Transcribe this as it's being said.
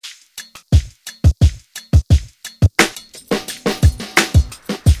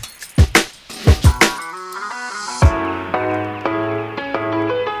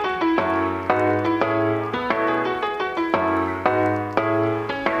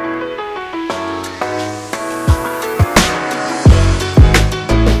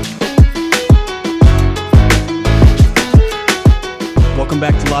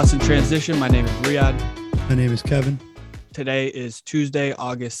Position. My name is Riyadh. My name is Kevin. Today is Tuesday,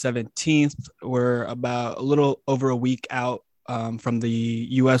 August 17th. We're about a little over a week out from the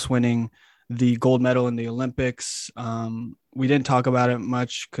U.S. winning the gold medal in the Olympics. We didn't talk about it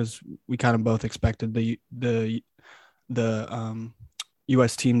much because we kind of both expected the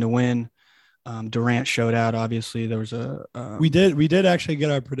U.S. team to win. Durant showed out. Obviously, there was a we did actually get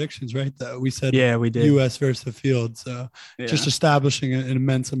our predictions right, though. We said we did U.S. versus the field, so just establishing an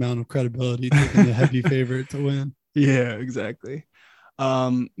immense amount of credibility, taking the heavy favorite to win. Yeah, exactly.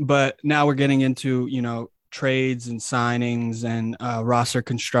 But now we're getting into trades and signings and roster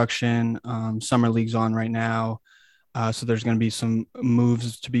construction. Summer league's on right now, so there's going to be some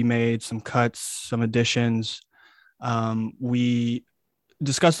moves to be made, some cuts, some additions. We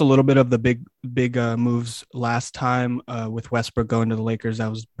discussed a little bit of the big moves last time with Westbrook going to the Lakers.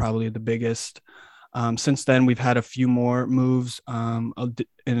 That was probably the biggest. Since then, we've had a few more moves in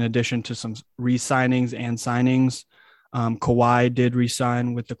addition to some re-signings and signings. Kawhi did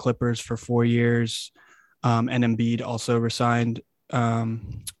re-sign with the Clippers for 4 years, and Embiid also re-signed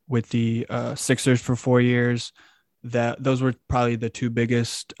with the Sixers for 4 years. Those were probably the two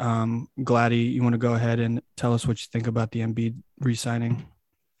biggest. Gladdy, you want to go ahead and tell us what you think about the Embiid re-signing?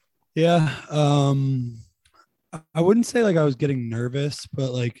 Yeah, I wouldn't say like I was getting nervous,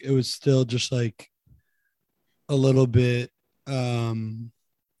 but like it was still just like a little bit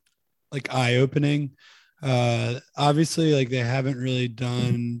like eye-opening. Obviously, like they haven't really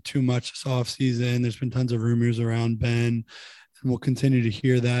done too much this offseason. There's been tons of rumors around Ben, and we'll continue to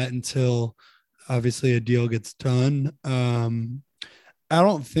hear that until obviously a deal gets done. I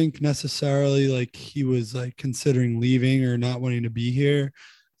don't think necessarily like he was like considering leaving or not wanting to be here.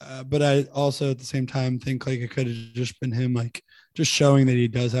 But I also at the same time think like it could have just been him like just showing that he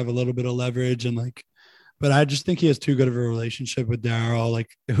does have a little bit of leverage and like, but I just think he has too good of a relationship with Daryl. Like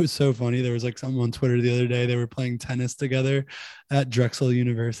it was so funny. There was like someone on Twitter the other day, they were playing tennis together at Drexel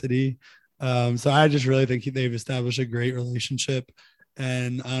University. So I just really think they've established a great relationship.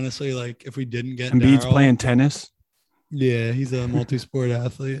 And honestly, like if we didn't get Embiid's playing tennis. Yeah, he's a multi-sport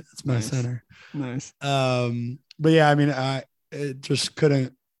athlete. That's my center. Nice. But yeah, I mean, it just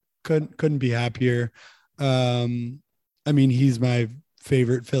couldn't be happier. I mean, he's my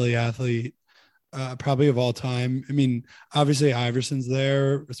favorite Philly athlete, probably of all time. I mean, obviously Iverson's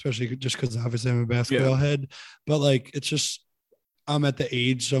there, especially just because obviously I'm a basketball head. But like, it's just I'm at the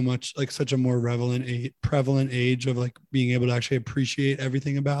age so much like such a more prevalent age of like being able to actually appreciate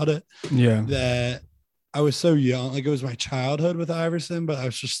everything about it. Yeah, that I was so young, like it was my childhood with Iverson, but I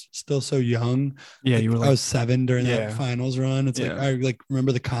was just still so young. Yeah, like, you were like, I was 7 during that finals run. It's like I like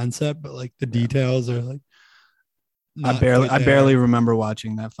remember the concept, but like the details are like I barely remember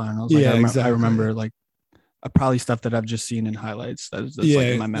watching that finals. Like, exactly. I remember like probably stuff that I've just seen in highlights. That's like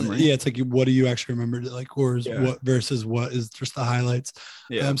in my memory. Yeah, it's like what do you actually remember? Like, or is what versus what is just the highlights?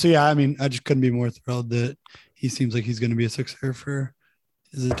 Yeah. So yeah, I mean, I just couldn't be more thrilled that he seems like he's going to be a Sixer for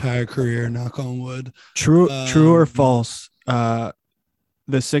his entire career. Knock on wood. True or false? The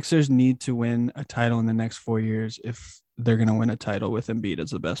Sixers need to win a title in the next 4 years if they're going to win a title with Embiid as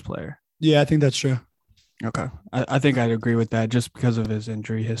the best player. Yeah, I think that's true. Okay. I think I'd agree with that just because of his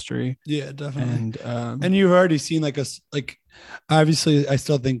injury history. Yeah, definitely. And you've already seen like obviously I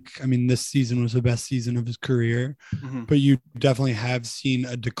still think, I mean, this season was the best season of his career, but you definitely have seen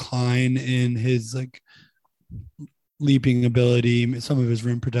a decline in his like leaping ability, some of his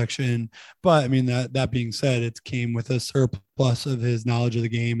rim protection. But I mean, that being said, it came with a surplus of his knowledge of the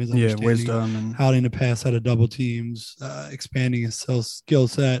game, his understanding, wisdom, and how to pass out of double teams, expanding his skill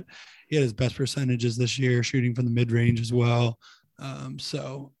set. He had his best percentages this year, shooting from the mid range as well.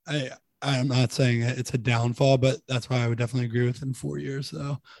 So I'm not saying it's a downfall, but that's why I would definitely agree with in 4 years.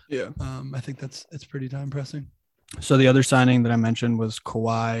 So I think it's pretty time pressing. So the other signing that I mentioned was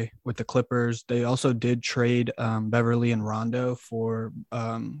Kawhi with the Clippers. They also did trade Beverly and Rondo for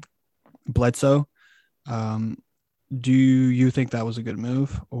Bledsoe. Do you think that was a good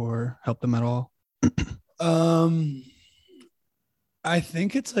move or help them at all? I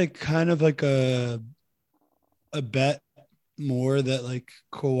think it's like kind of like a bet more that like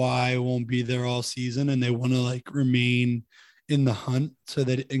Kawhi won't be there all season and they want to like remain in the hunt so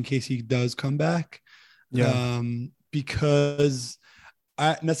that in case he does come back. Because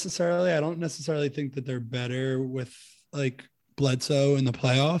I don't necessarily think that they're better with like Bledsoe in the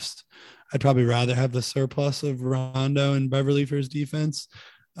playoffs. I'd probably rather have the surplus of Rondo and Beverly for his defense.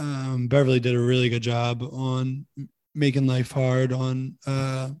 Beverly did a really good job on making life hard on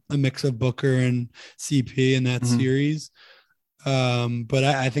a mix of Booker and CP in that series. But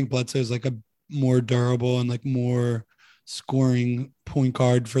I think Bledsoe is like a more durable and like more scoring point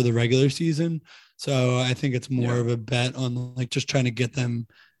guard for the regular season. So I think it's more Yeah. of a bet on like just trying to get them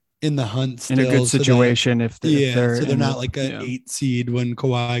in the hunt still, In a good situation, so if they're they're in not like an 8 seed when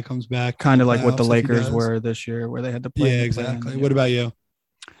Kawhi comes back in kind the of like what the playoffs, if he Lakers does. were this year, where they had to play in Yeah, the exactly. play-in. What about you?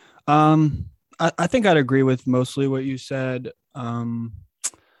 Um, I think I'd agree with mostly what you said.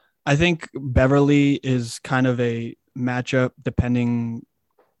 I think Beverly is kind of a matchup depending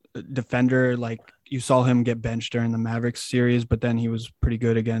defender. Like you saw him get benched during the Mavericks series, but then he was pretty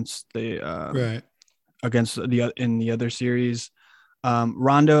good against Right. the in the other series.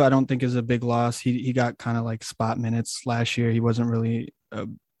 Rondo, I don't think is a big loss. He got kind of like spot minutes last year. He wasn't really,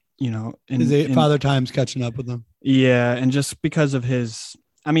 His father time's catching up with him. yeah, and just because of his,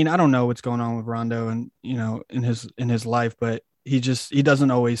 I mean, I don't know what's going on with Rondo and in his life, but he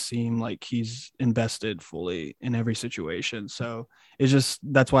doesn't always seem like he's invested fully in every situation. So it's just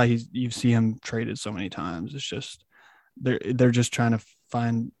that's why you see him traded so many times. It's just they're just trying to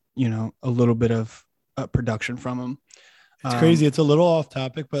find a little bit of production from him. It's crazy. It's a little off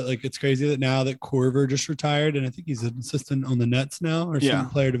topic, but like it's crazy that now that Corver just retired, and I think he's an assistant on the Nets now, or some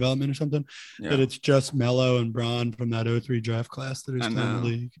player development or something. Yeah. That it's just Melo and Braun from that 03 draft class that are still in the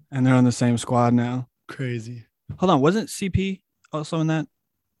league, and they're on the same squad now. Crazy. Hold on, wasn't CP also in that,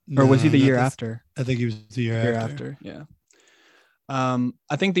 or was he the year after? I think he was the year after. Yeah.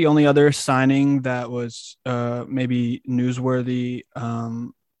 I think the only other signing that was maybe newsworthy,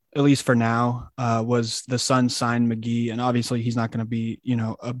 at least for now, was the Suns signed McGee, and obviously he's not going to be,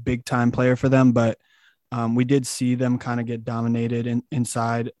 a big time player for them, but we did see them kind of get dominated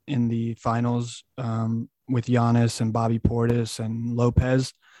inside in the finals with Giannis and Bobby Portis and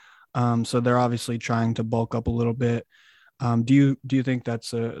Lopez. So they're obviously trying to bulk up a little bit. Do you think that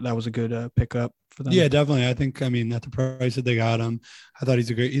was a good pickup for them? Yeah, definitely. I think, at the price that they got him, I thought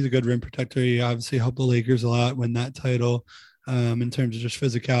he's a good rim protector. He obviously helped the Lakers a lot win that title. In terms of just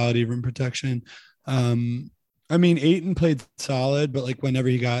physicality, rim protection. Ayton played solid, but like whenever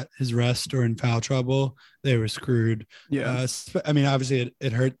he got his rest or in foul trouble, they were screwed. Yeah. Obviously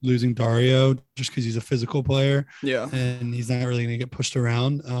it hurt losing Dario just because he's a physical player. Yeah. And he's not really going to get pushed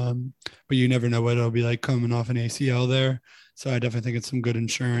around. But you never know what it'll be like coming off an ACL there. So I definitely think it's some good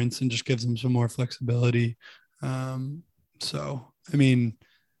insurance and just gives him some more flexibility.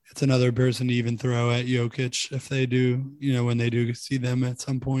 It's another person to even throw at Jokic if they do, when they do see them at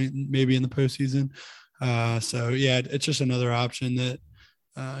some point, maybe in the postseason. It's just another option that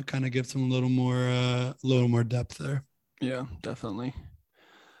kind of gives them a little more depth there. Yeah, definitely.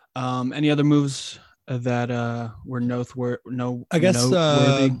 Any other moves that were noteworthy? I guess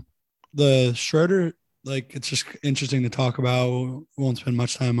the Schroeder, like it's just interesting to talk about. We won't spend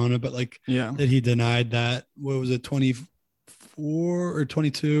much time on it, but that he denied that. What was it, 24 or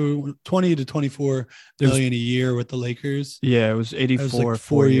 22, 20 to 24 million a year with the Lakers? Yeah, it was 84, it was like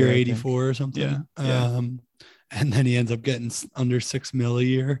 4-year 84 or something. Yeah. And then he ends up getting under $6 million a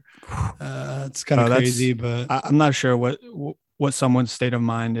year. It's kind of crazy, but I'm not sure what someone's state of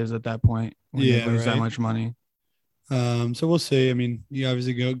mind is at that point when they lose that much money. So we'll see. You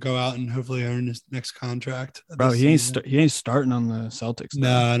obviously go out and hopefully earn his next contract. Bro, he ain't starting on the Celtics.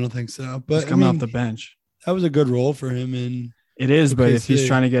 No, I don't think so. But he's coming off the bench. That was a good role for him, and it is. But if he's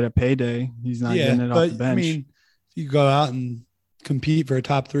trying to get a payday, he's not getting it off the bench. You go out and compete for a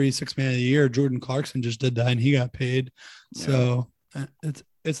top 3 6-man of the year. Jordan Clarkson just did that, and he got paid. Yeah. So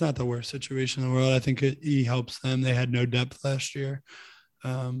it's not the worst situation in the world. I think he helps them. They had no depth last year,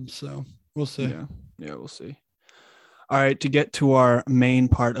 so we'll see. Yeah, we'll see. All right, to get to our main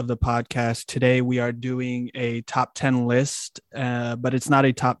part of the podcast today, we are doing a top 10 list, but it's not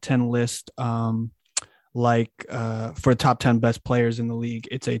a top 10 list for top 10 best players in the league.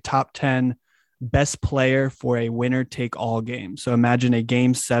 It's a top 10 best player for a winner-take-all game. So imagine a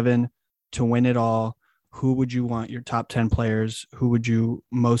game 7 to win it all. Who would you want your top 10 players? Who would you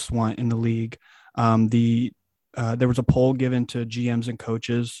most want in the league? There was a poll given to GMs and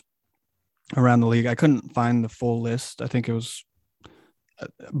coaches around the league. I couldn't find the full list. I think it was,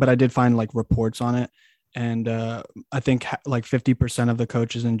 but I did find reports on it. And I think 50% of the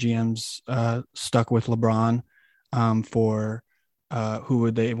coaches and GMs stuck with LeBron for who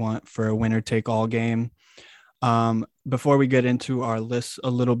would they want for a winner take all game. Before we get into our list a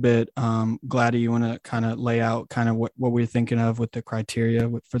little bit, Gladdy, you want to kind of lay out kind of what we're thinking of with the criteria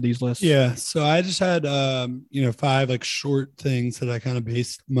for these lists? Yeah. So I just had, 5 short things that I kind of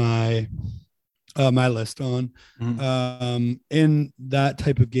based my list on. Mm-hmm. In that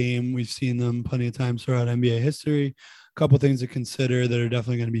type of game, we've seen them plenty of times throughout NBA history. A couple things to consider that are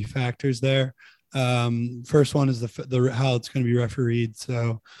definitely going to be factors there. First one is the how it's going to be refereed.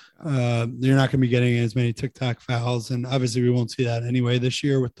 So you're not going to be getting as many tic-tac fouls, and obviously we won't see that anyway this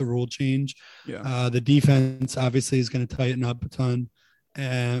year with the rule change. Yeah. The defense obviously is going to tighten up a ton,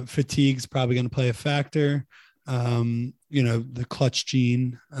 and fatigue's probably going to play a factor. The clutch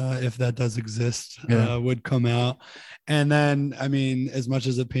gene, if that does exist, would come out. And then, I mean, as much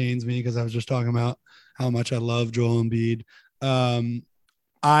as it pains me, because I was just talking about how much I love Joel Embiid,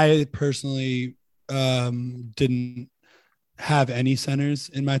 I personally didn't have any centers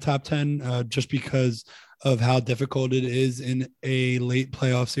in my top 10 just because of how difficult it is in a late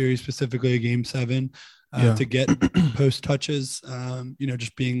playoff series, specifically a game 7, to get post touches,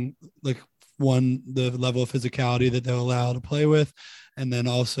 just being like the level of physicality that they'll allow to play with. And then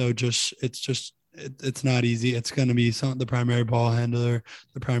also it's not easy. It's going to be the primary ball handler,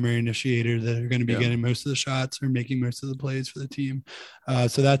 the primary initiator that are going to be getting most of the shots or making most of the plays for the team.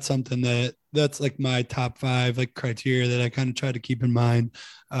 So that's something that's like my top 5 like criteria that I kind of try to keep in mind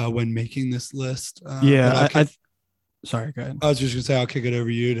when making this list. Sorry, go ahead. I was just gonna say I'll kick it over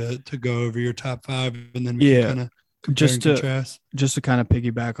you to go over your top 5, and then we can kind of just to kind of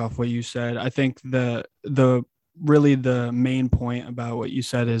piggyback off what you said. I think the really the main point about what you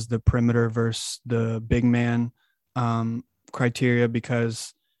said is the perimeter versus the big man criteria,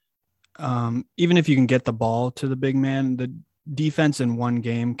 because even if you can get the ball to the big man, the defense in one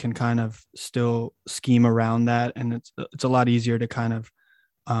game can kind of still scheme around that, and it's a lot easier to kind of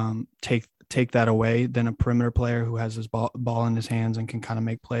take that away than a perimeter player who has his ball in his hands and can kind of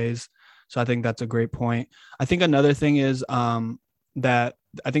make plays. So I think that's a great point. I think another thing is that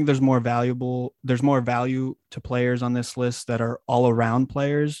I think there's more value to players on this list that are all around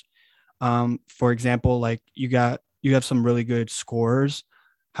players. For example, like you have some really good scorers.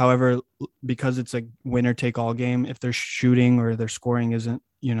 However, because it's a winner take all game, if their shooting or their scoring isn't,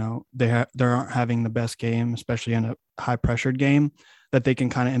 they aren't having the best game, especially in a high pressured game, that they can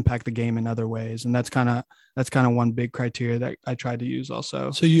kind of impact the game in other ways. And that's kind of one big criteria that I tried to use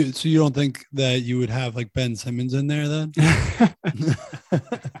also. So you don't think that you would have like Ben Simmons in there then?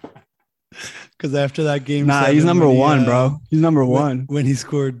 Because after that game, he's number 1, bro. He's number 1 when he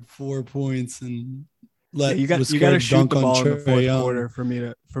scored 4 points and you got to shoot the ball in the fourth quarter for me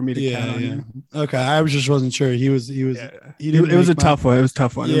to count on you. Okay, I just wasn't sure. He was. It was a tough one. It was a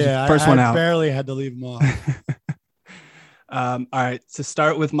tough one. Yeah, it was the first one out. I barely had to leave him off. All right, to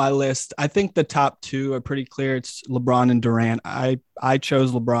start with my list, I think the top 2 are pretty clear. It's LeBron and Durant. I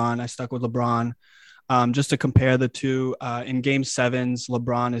chose LeBron. I stuck with LeBron. Just to compare the two, in game 7s,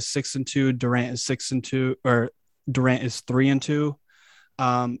 LeBron is 6-2, Durant is 6-2, or Durant is 3-2.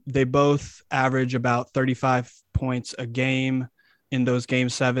 They both average about 35 points a game in those game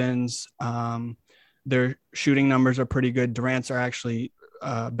 7s. Their shooting numbers are pretty good. Durant's are actually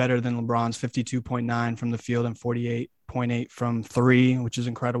better than LeBron's, 52.9 from the field and 48.8 from 3, which is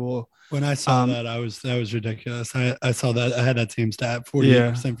incredible. When I saw that was ridiculous. I saw that. I had that same stat,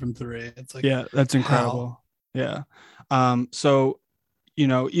 48% from 3. It's like, that's incredible. How? Yeah. So,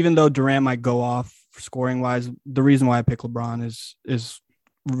 even though Durant might go off scoring wise, the reason why I pick LeBron is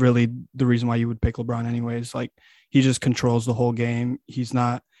really the reason why you would pick LeBron anyways. Like, he just controls the whole game. It's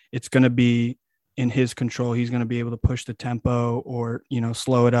going to be in his control. He's going to be able to push the tempo or,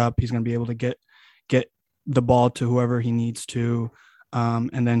 slow it up. He's going to be able to get the ball to whoever he needs to.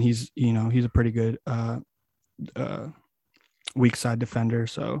 And then he's a pretty good weak side defender.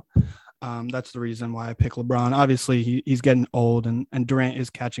 So that's the reason why I pick LeBron. Obviously he's getting old and Durant is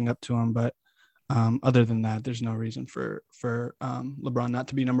catching up to him, but other than that, there's no reason for LeBron not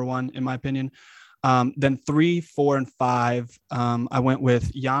to be number 1, in my opinion. Then 3, 4, and 5, I went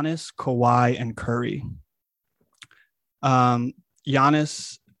with Giannis, Kawhi, and Curry.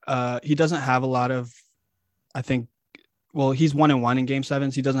 Giannis, he doesn't have a lot of, I think, well, he's 1-1 in game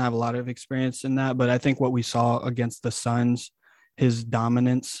 7s. He doesn't have a lot of experience in that, but I think what we saw against the Suns, his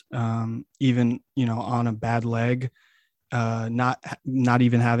dominance, even, on a bad leg, not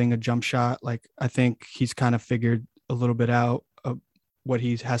even having a jump shot. Like, I think he's kind of figured a little bit out of what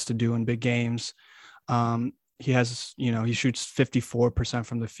he has to do in big games. He has, he shoots 54%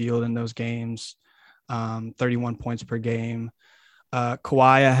 from the field in those games, 31 points per game.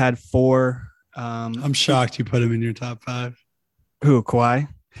 Kawhi, I had 4. I'm shocked you put him in your top 5. Who, Kawhi?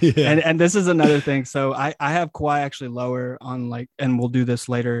 Yeah. And this is another thing. So I have Kawhi actually lower on, and we'll do this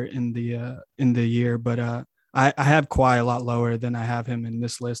later in the year, but I have Kawhi a lot lower than I have him in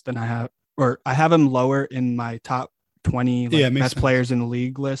this list I have him lower in my top 20 best players in the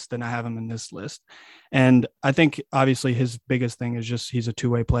league list than I have him in this list. And I think obviously his biggest thing is just he's a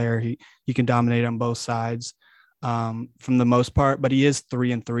two-way player. He can dominate on both sides. from the most part, but he is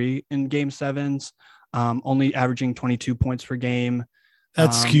 3-3 in game sevens, only averaging 22 points per game.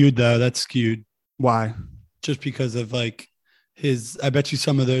 That's skewed though. That's skewed. Why? Just because of like I bet you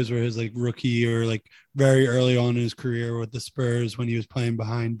some of those were his like rookie or like very early on in his career with the Spurs when he was playing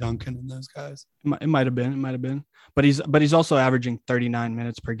behind Duncan and those guys. It might have been, but he's also averaging 39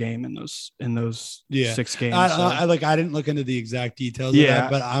 minutes per game in those 6 games. I didn't look into the exact details of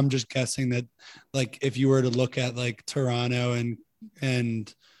that, but I'm just guessing that like if you were to look at like Toronto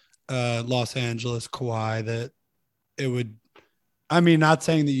and Los Angeles Kawhi, that it would. I mean, not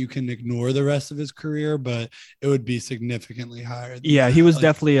saying that you can ignore the rest of his career, but it would be significantly higher. He was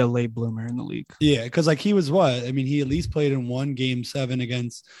definitely a late bloomer in the league. Yeah, because like he was what? I mean, he at least played in one game 7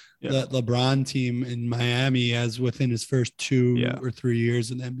 against the LeBron team in Miami as within his first 2 or 3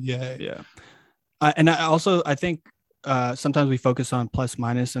 years in the NBA. Yeah. I think sometimes we focus on plus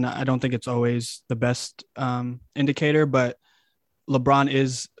minus, and I don't think it's always the best indicator, but LeBron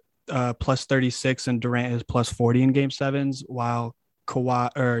is plus 36 and Durant is plus 40 in game sevens, while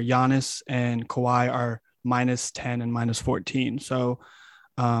Giannis and Kawhi are minus 10 and minus 14. So,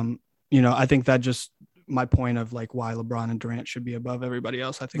 I think that just my point of like why LeBron and Durant should be above everybody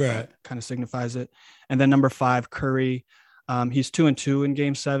else. I think that kind of signifies it. And then number 5, Curry. He's 2-2 in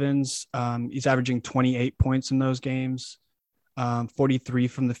game sevens. He's averaging 28 points in those games, 43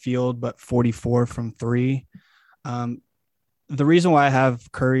 from the field, but 44 from 3. The reason why I have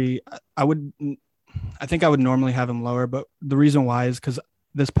Curry, I think I would normally have him lower, but the reason why is because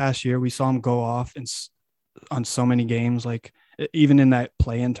this past year we saw him go off on so many games. Like even in that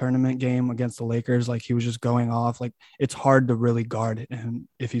play-in tournament game against the Lakers, like he was just going off. Like it's hard to really guard him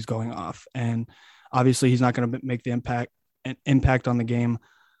if he's going off, and obviously he's not going to make the impact on the game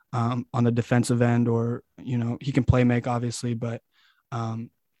on the defensive end, or he can play make obviously, but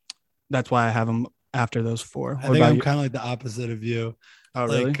that's why I have him after those 4. I think I'm kind of like the opposite of you. Oh,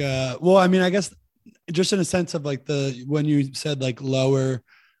 really? Well, I mean, I guess just in a sense of like when you said like lower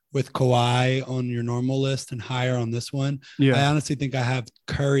with Kawhi on your normal list and higher on this one, I honestly think I have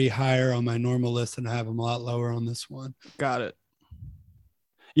Curry higher on my normal list and I have him a lot lower on this one. Got it.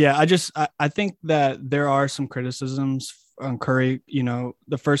 Yeah, I think that there are some criticisms on Curry.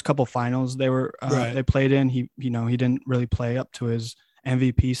 The first couple finals they played in, he didn't really play up to his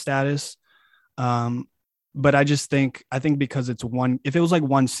MVP status. But I think because it's if it was like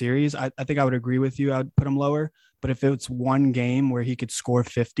one series, I think I would agree with you. I'd put him lower, but if it's one game where he could score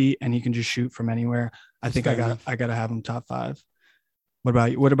 50 and he can just shoot from anywhere, I think I gotta have him top 5.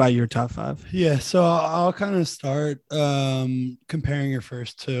 What about your top 5? Yeah. So I'll kind of start, comparing your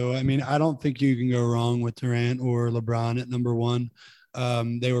first 2. I mean, I don't think you can go wrong with Durant or LeBron at number 1.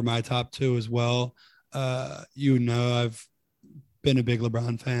 They were my top 2 as well. I've been a big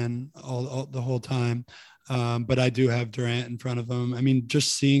LeBron fan all the whole time. But I do have Durant in front of him. I mean,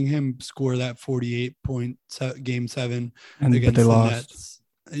 just seeing him score that 48-point game 7 against the Nets.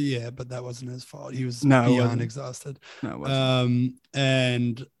 Yeah, but that wasn't his fault. He was beyond exhausted. No, it wasn't.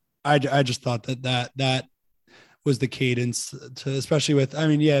 And I just thought that was the cadence to, especially with, I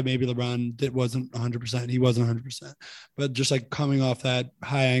mean, yeah, maybe LeBron wasn't 100%. He wasn't 100%, but just like coming off that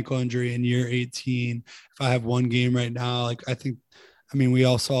high ankle injury in year 18, if I have one game right now, like I mean, we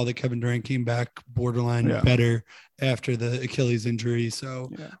all saw that Kevin Durant came back borderline better after the Achilles injury. So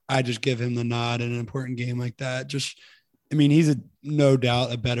I just give him the nod in an important game like that. I mean, he's no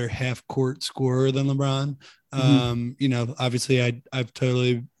doubt a better half court scorer than LeBron. Obviously I've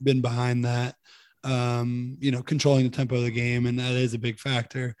totally been behind that, controlling the tempo of the game. And that is a big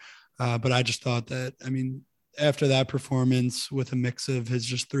factor. But I just thought that, I mean, after that performance with a mix of his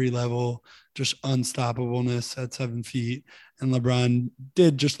just 3-level, just unstoppableness at 7 feet, and LeBron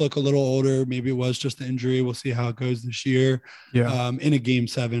did just look a little older. Maybe it was just the injury. We'll see how it goes this year. Yeah. In a game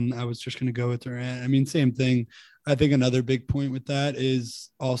 7, I was just going to go with Durant. I mean, same thing. I think another big point with that is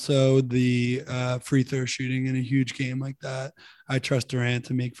also the free throw shooting in a huge game like that. I trust Durant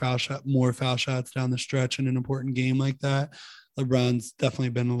to make more foul shots down the stretch in an important game like that. LeBron's definitely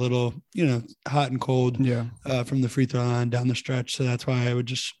been a little, hot and cold from the free throw line down the stretch. So that's why I would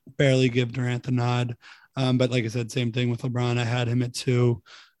just barely give Durant the nod. But like I said, same thing with LeBron. I had him at 2.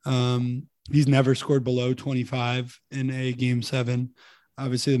 He's never scored below 25 in a game 7.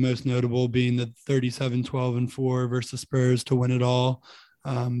 Obviously, the most notable being the 37-12-4 versus Spurs to win it all,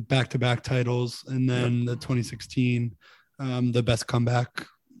 back-to-back titles. And then the 2016, the best comeback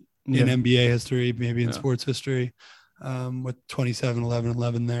in NBA history, maybe in sports history. With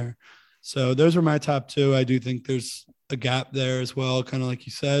 27-11-11 there. So those are my top 2. I do think there's a gap there as well, kind of like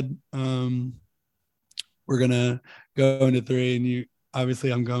you said. We're going to go into 3, and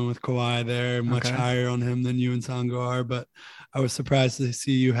Obviously, I'm going with Kawhi there, much Okay. higher on him than you and Sango are, but I was surprised to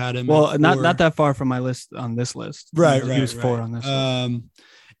see you had him at Well, not 4. that far from my list on this list. Right, He right, was four right. on this list.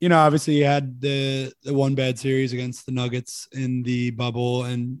 Obviously he had the one bad series against the Nuggets in the bubble,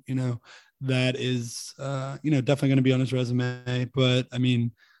 and that is definitely going to be on his resume. But I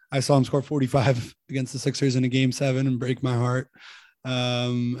mean, I saw him score 45 against the Sixers in a game 7 and break my heart. I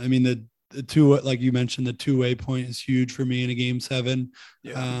mean the two, like you mentioned, the two-way point is huge for me in a game 7.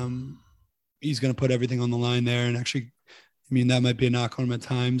 Yeah. He's going to put everything on the line there, and actually, I mean, that might be a knock on him at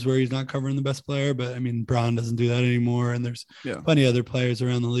times where he's not covering the best player, but I mean, Braun doesn't do that anymore. And there's plenty of other players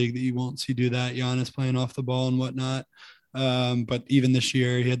around the league that you won't see do that. Giannis playing off the ball and whatnot. But even this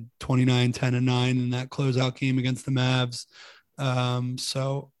year, he had 29, 10, and 9 in that closeout game against the Mavs.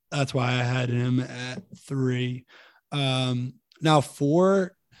 So that's why I had him at 3. Now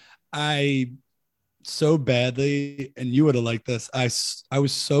 4, I so badly, and you would have liked this. I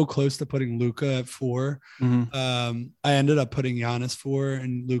was so close to putting Luka at 4. I ended up putting Giannis 4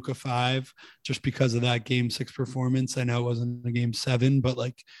 and Luka 5 just because of that game 6 performance. I know it wasn't a game 7, but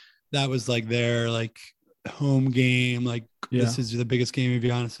like that was like their like home game. Like this is the biggest game of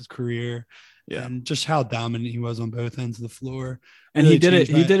Giannis's career. Yeah. And just how dominant he was on both ends of the floor. And really he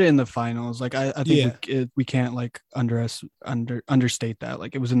did it in the finals. Like I think we can't like understate that.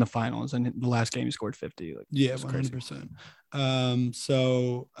 Like it was in the finals, and the last game he scored 50. Like 100%.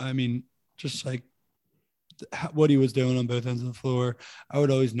 So I mean, just like what he was doing on both ends of the floor, I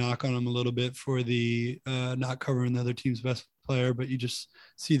would always knock on him a little bit for the not covering the other team's best player, but you just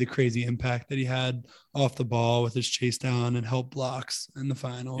see the crazy impact that he had off the ball with his chase down and help blocks in the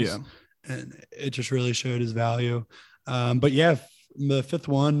finals. Yeah. And it just really showed his value. But yeah, the 5th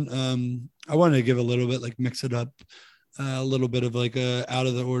one, I wanted to give a little bit, like mix it up, a little bit of like a out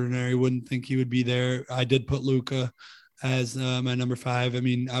of the ordinary. Wouldn't think he would be there. I did put Luka as my number 5. I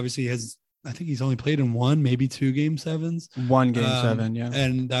mean, obviously I think he's only played in 1, maybe 2 game 7s. 1 game 7, yeah.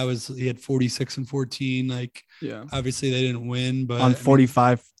 And he had 46 and 14. Like, obviously they didn't win, but on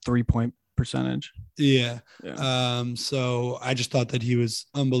 45 3-point percentage. Yeah. So I just thought that he was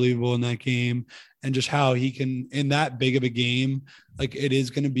unbelievable in that game, and just how he can, in that big of a game, like it is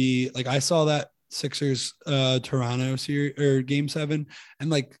going to be like, I saw that Sixers Toronto series or game 7, and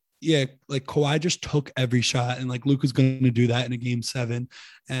like Kawhi just took every shot, and like Luka's going to do that in a game 7,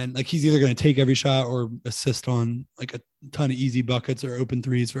 and like he's either going to take every shot or assist on like a ton of easy buckets or open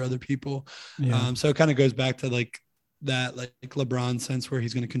threes for other people. So it kind of goes back to like that like LeBron sense where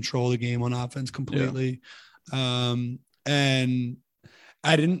he's going to control the game on offense completely. And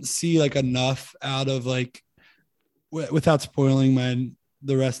I didn't see like enough out of like without spoiling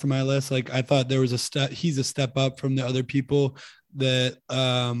the rest of my list. Like I thought there was he's a step up from the other people that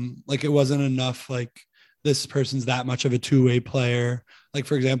like it wasn't enough like this person's that much of a two-way player. Like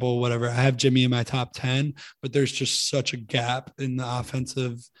for example, whatever, I have Jimmy in my top 10, but there's just such a gap in the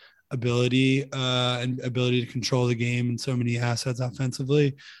offensive ability and ability to control the game and so many assets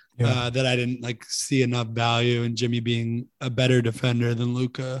offensively that I didn't like see enough value in Jimmy being a better defender than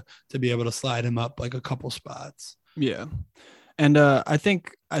Luka to be able to slide him up like a couple spots. Yeah. And I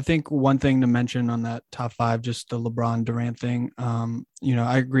think one thing to mention on that top 5, just the LeBron Durant thing.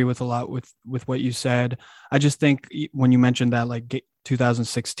 I agree with a lot with what you said. I just think when you mentioned that like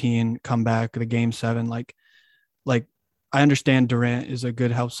 2016 comeback, the game 7, like I understand Durant is a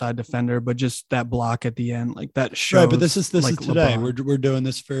good help side defender, but just that block at the end, like that shows. Right, but this is like today. LeBron. We're doing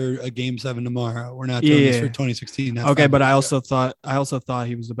this for a game 7 tomorrow. We're not doing this for 2016. Okay, but I also thought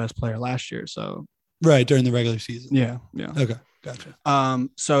he was the best player last year. So right, during the regular season. Yeah. Okay, gotcha.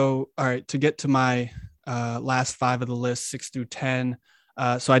 So all right, to get to my last 5 of the list, 6 through 10.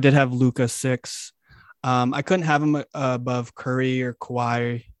 So I did have Luka 6. I couldn't have him above Curry or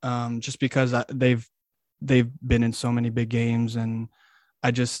Kawhi, just because they've been in so many big games, and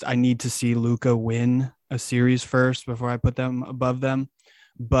I need to see Luka win a series first before I put them above them.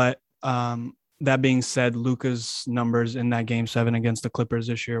 But that being said, Luka's numbers in that game 7 against the Clippers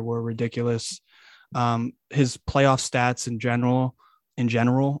this year were ridiculous. His playoff stats in general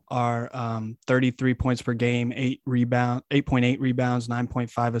are 33 points per game, 8.8 rebounds,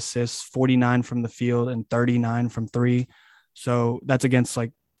 9.5 assists, 49 from the field, and 39 from 3. So that's against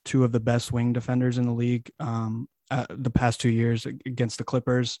like 2 of the best wing defenders in the league the past 2 years against the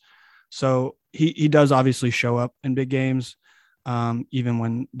Clippers. So he does obviously show up in big games, even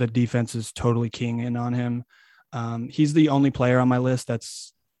when the defense is totally keying in on him. He's the only player on my list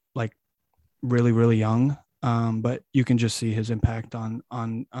that's like really, really young, but you can just see his impact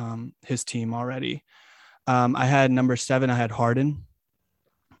on his team already. I had number 7. I had Harden.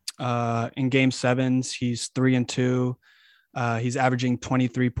 In game 7s, he's 3-2. He's averaging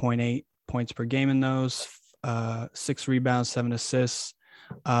 23.8 points per game in those, 6 rebounds, 7 assists.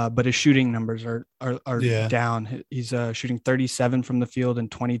 But his shooting numbers are down. He's shooting 37 from the field and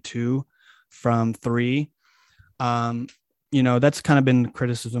 22 from three. That's kind of been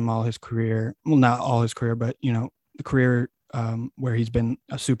criticism all his career. Well, not all his career, but the career where he's been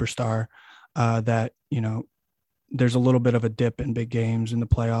a superstar. That there's a little bit of a dip in big games in the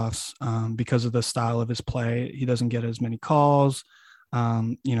playoffs because of the style of his play. He doesn't get as many calls.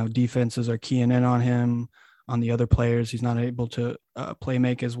 Defenses are keying in on him, on the other players. He's not able to play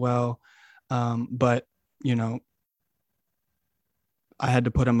make as well. But I had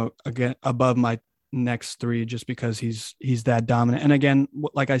to put him again above my next three just because he's that dominant. And again,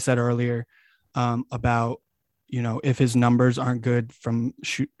 like I said earlier, about if his numbers aren't good from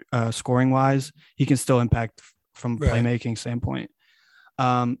scoring wise, he can still impact from playmaking standpoint.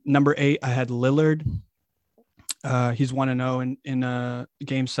 Number 8, I had Lillard. He's 1-0 in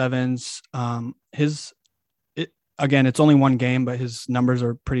game sevens. Again, it's only one game, but his numbers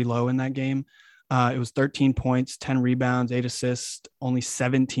are pretty low in that game. It was 13 points, 10 rebounds, 8 assists, only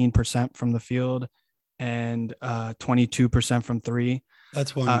 17% from the field, and 22% from three.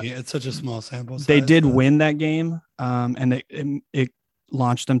 That's one game. It's such a small sample size. They did win that game, and it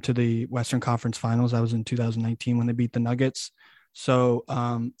launched them to the Western Conference Finals. That was in 2019 when they beat the Nuggets. So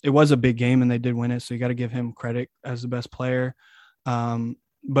it was a big game, and they did win it. So you got to give him credit as the best player.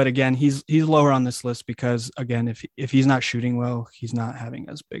 But again, he's lower on this list because, again, if he's not shooting well, he's not having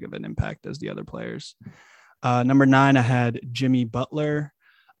as big of an impact as the other players. Number 9, I had Jimmy Butler.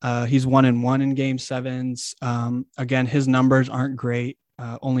 He's 1-1 in game sevens. Again, his numbers aren't great,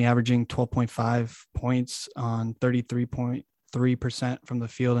 only averaging 12.5 points on 33.3% from the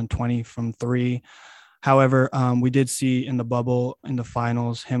field and 20 from three. However, we did see in the bubble, in the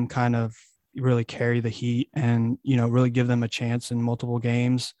finals, him kind of really carry the Heat and, really give them a chance in multiple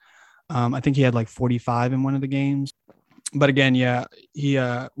games. I think he had like 45 in one of the games. But again,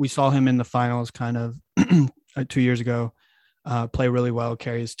 we saw him in the finals kind of 2 years ago, play really well,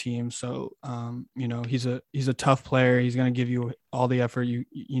 carry his team. So, he's a tough player. He's going to give you all the effort you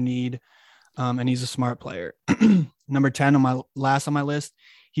need. And he's a smart player. Number 10 on my list,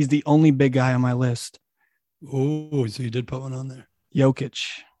 he's the only big guy on my list. Oh, so you did put one on there. Jokic.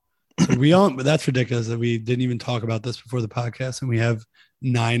 So but that's ridiculous that we didn't even talk about this before the podcast, and we have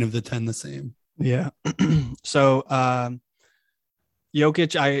 9 of the 10 the same. Yeah. So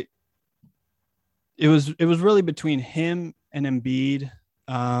Jokic, it was really between him and Embiid,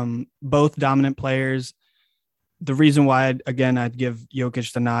 both dominant players. The reason why I'd give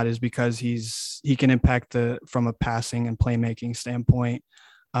Jokic the nod is because he can impact from a passing and playmaking standpoint.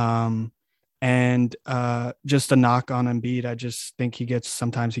 And just a knock on Embiid, I just think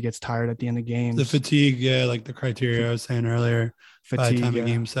sometimes he gets tired at the end of games. The fatigue, like the criteria I was saying earlier, fatigue, by the time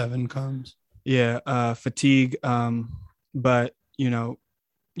game 7 comes. Yeah, fatigue. But,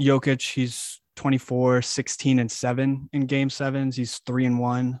 Jokic, he's 24, 16, and 7 in game sevens. He's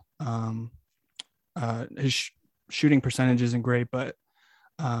 3-1. His shooting percentage isn't great, but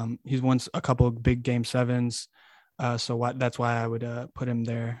he's won a couple of big game sevens. So that's why I would put him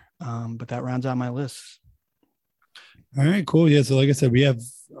there. But that rounds out my list. All right, cool. Yeah. So like I said, we have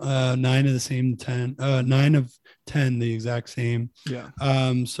 9 of the same 10, 9 of 10, the exact same. Yeah.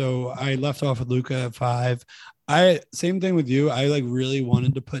 So I left off with Luka at 5. Same thing with you. I really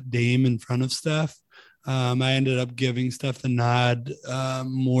wanted to put Dame in front of Steph. I ended up giving Steph the nod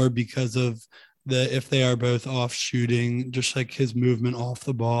more because of if they are both off shooting, just like his movement off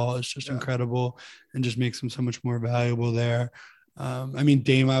the ball is just incredible and just makes him so much more valuable there.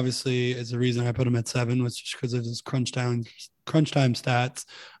 Dame obviously is the reason I put him at 7, was just because of his crunch time stats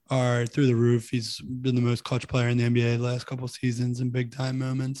are through the roof. He's been the most clutch player in the NBA the last couple of seasons in big time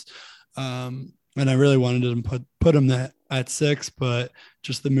moments. And I really wanted to put him at 6, but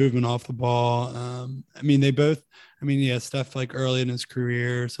just the movement off the ball. Steph, early in his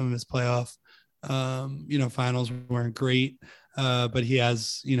career, some of his playoff, finals weren't great. But he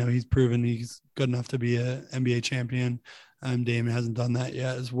has, he's proven he's good enough to be an NBA champion. Dame hasn't done that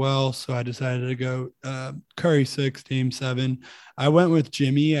yet as well. So I decided to go Curry 6, Dame 7. I went with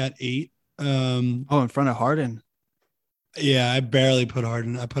Jimmy at 8. In front of Harden. Yeah, I barely put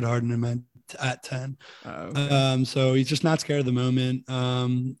Harden. I put Harden in at 10. Okay. So he's just not scared of the moment.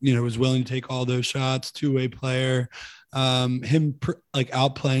 Was willing to take all those shots, two-way player. Him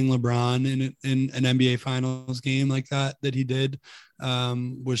outplaying LeBron in an NBA Finals game like that he did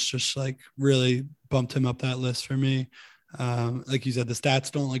was just really bumped him up that list for me. Like you said, the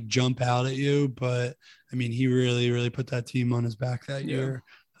stats don't jump out at you, but he really, really put that team on his back that year.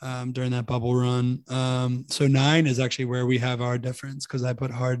 during that bubble run. So 9 is actually where we have our difference because I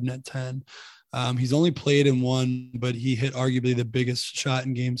put Harden at 10. He's only played in one, but he hit arguably the biggest shot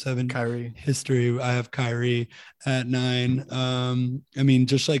in Game 7 Kyrie history. I have Kyrie at 9. I mean,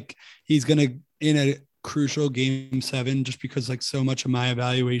 just like he's gonna in a crucial Game 7, just because like so much of my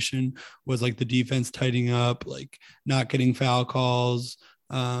evaluation was like the defense tightening up, like not getting foul calls,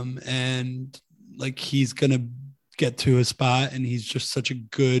 and like he's gonna get to a spot, and he's just such a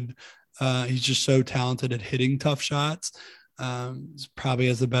good. He's just so talented at hitting tough shots. Probably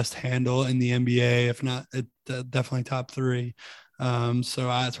has the best handle in the NBA, if not definitely top 3. So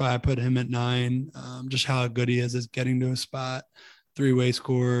that's why I put him at 9. Just how good he is getting to a spot, 3-way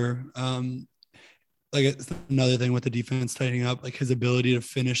scorer. Like it's another thing with the defense tightening up, like his ability to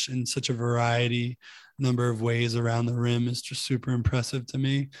finish in such a variety number of ways around the rim is just super impressive to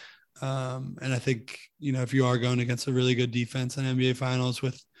me. And I think, if you are going against a really good defense in NBA finals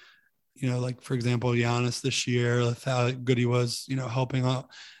with, like for example, Giannis this year, with how good he was, helping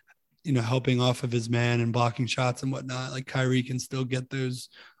off of his man and blocking shots and whatnot, like Kyrie can still get those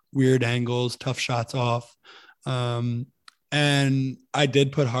weird angles, tough shots off. And I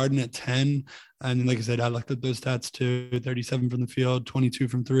did put Harden at 10. And like I said, I looked at those stats too, 37 from the field, 22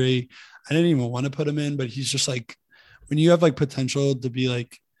 from 3. I didn't even want to put him in, but he's just like, when you have like potential to be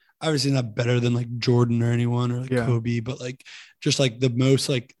like, obviously not better than like Jordan or anyone or like Kobe, but like just like the most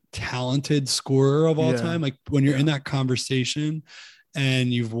like talented scorer of all time. Like when you're in that conversation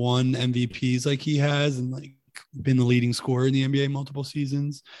and you've won MVPs like he has and like been the leading scorer in the NBA multiple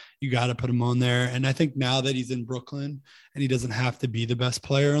seasons, you got to put him on there. And I think now that he's in Brooklyn and he doesn't have to be the best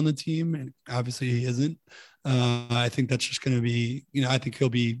player on the team, and obviously he isn't, I think that's just going to be, I think he'll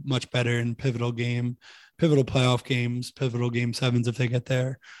be much better in pivotal playoff games, pivotal Game 7s if they get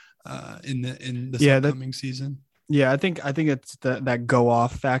there in this upcoming season. Yeah, I think it's that go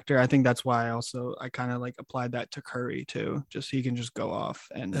off factor. I think that's why I kind of like applied that to Curry too. Just he can just go off,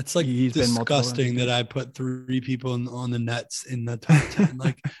 and that's like he's disgusting that I put 3 people on the Nets in the top 10.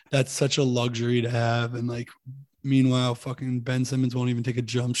 Like that's such a luxury to have, and like meanwhile, fucking Ben Simmons won't even take a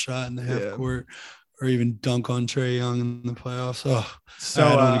jump shot in the half court or even dunk on Trae Young in the playoffs. Oh, so I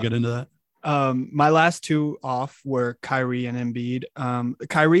don't want to get into that. My last 2 off were Kyrie and Embiid.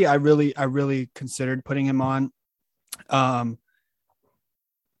 Kyrie, I really considered putting him on.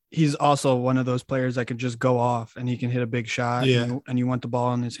 He's also one of those players that can just go off and he can hit a big shot and you want the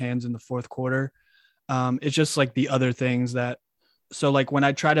ball in his hands in the fourth quarter. It's just like the other things so like when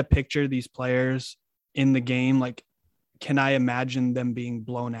I try to picture these players in the game, like, can I imagine them being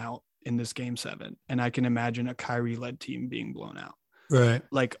blown out in this Game 7? And I can imagine a Kyrie led team being blown out. Right.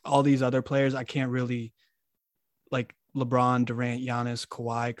 Like all these other players, I can't really, like LeBron, Durant, Giannis,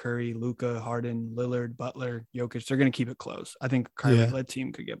 Kawhi, Curry, Luka, Harden, Lillard, Butler, Jokic, they're going to keep it close. I think Kyrie-led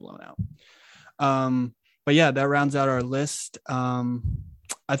team could get blown out. But yeah, that rounds out our list. I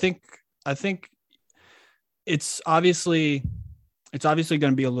think it's obviously going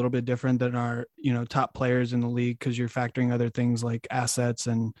to be a little bit different than our, top players in the league, because you're factoring other things like assets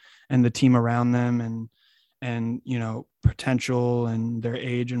and the team around them and potential and their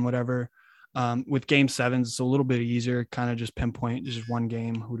age and whatever. With Game 7s, it's a little bit easier, kind of just pinpoint just one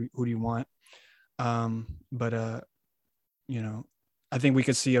game. Who do you want? But I think we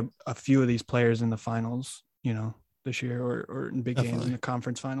could see a few of these players in the finals, this year or in big games in the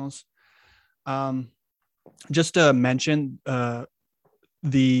conference finals. Just to mention,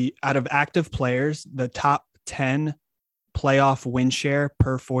 the out of active players, the top 10 playoff win share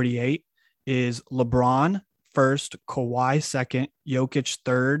per 48 is LeBron first, Kawhi second, Jokic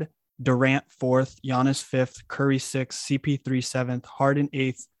third, Durant fourth, Giannis fifth, Curry sixth, CP3 7th, Harden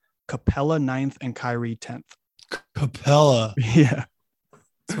 8th, Capella 9th, and Kyrie 10th. Capella. Yeah.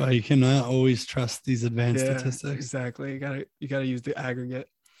 That's why you cannot always trust these advanced statistics. Exactly. You gotta use the aggregate.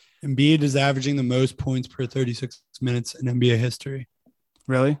 Embiid is averaging the most points per 36 minutes in NBA history.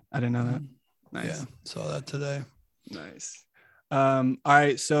 Really? I didn't know that. Nice. Yeah, saw that today. Nice. All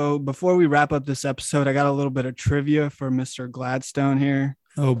right. So before we wrap up this episode, I got a little bit of trivia for Mr. Gladstone here.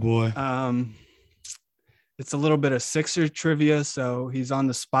 Oh boy. It's a little bit of Sixer trivia, so he's on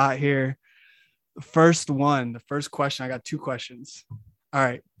the spot here. The first question, I got 2 questions. All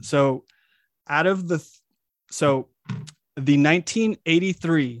right. So the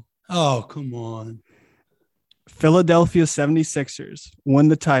 1983. Oh, come on. Philadelphia 76ers won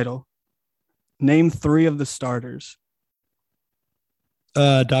the title. Name 3 of the starters.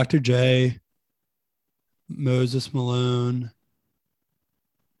 Dr. J, Moses Malone,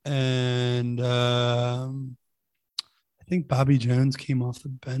 and I think Bobby Jones came off the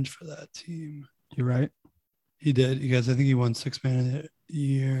bench for that team. You're right. He did, because I think he won 6 man.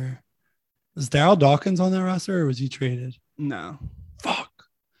 year. Was Daryl Dawkins on that roster or was he traded? No, Fuck.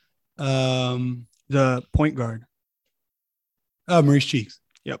 the point guard. Maurice Cheeks.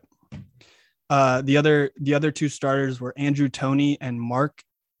 Yep. The other two starters were Andrew Toney and Mark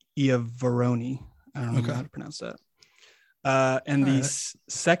Iavaroni. I don't know how to pronounce that. And the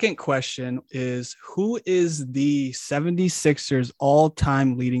second question is, who is the 76ers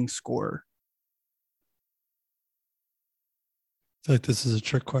all-time leading scorer? I feel like this is a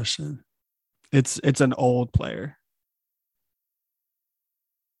trick question. It's an old player.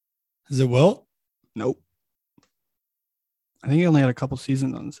 Is it Wilt? Nope. I think he only had a couple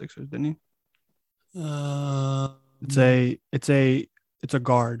seasons on the Sixers, didn't he? It's a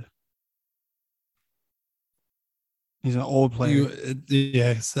guard. He's an old player.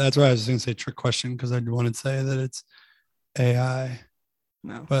 Yes, that's why I was going to say trick question because I want to say that it's AI.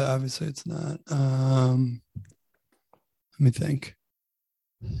 No, but obviously it's not. Let me think.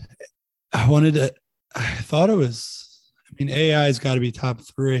 I thought it was. I mean, AI's got to be top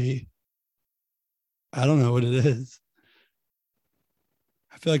 3. I don't know what it is.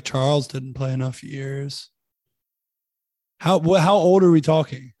 I feel like Charles didn't play enough years. How old are we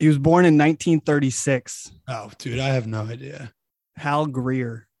talking? He was born in 1936. Oh, dude, I have no idea. Hal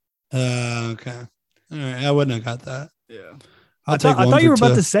Greer. Okay. All right. I wouldn't have got that. Yeah. I thought you were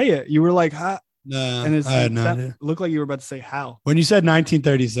about to say it. You were like, huh? No, and I had no idea. Looked like you were about to say Hal. When you said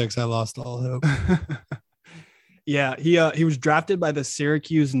 1936, I lost all hope. Yeah. He was drafted by the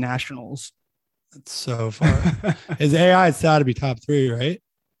Syracuse Nationals. That's so far. His AI is got to be top 3, right?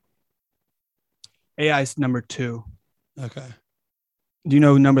 AI is number 2. Okay. Do you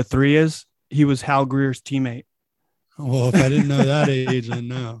know who number 3 is? He was Hal Greer's teammate. Well, if I didn't know that age, then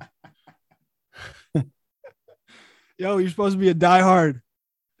no. Yo, you're supposed to be a diehard.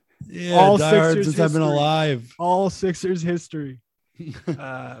 Yeah, all diehard since history. I've been alive. All Sixers history.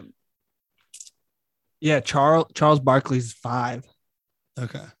 Yeah, Charles Barkley's 5.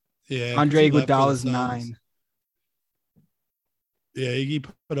 Okay. Yeah. Andre Iguodala's 9. Yeah, he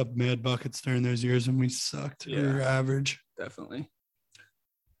put up mad buckets during those years when we sucked. Yeah. We were average. Definitely.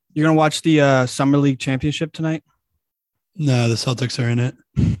 You're going to watch the Summer League Championship tonight? No, the Celtics are in it.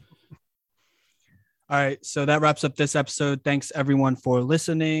 All right. So that wraps up this episode. Thanks, everyone, for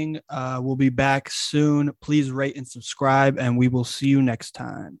listening. We'll be back soon. Please rate and subscribe, and we will see you next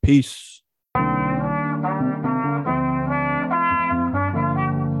time. Peace.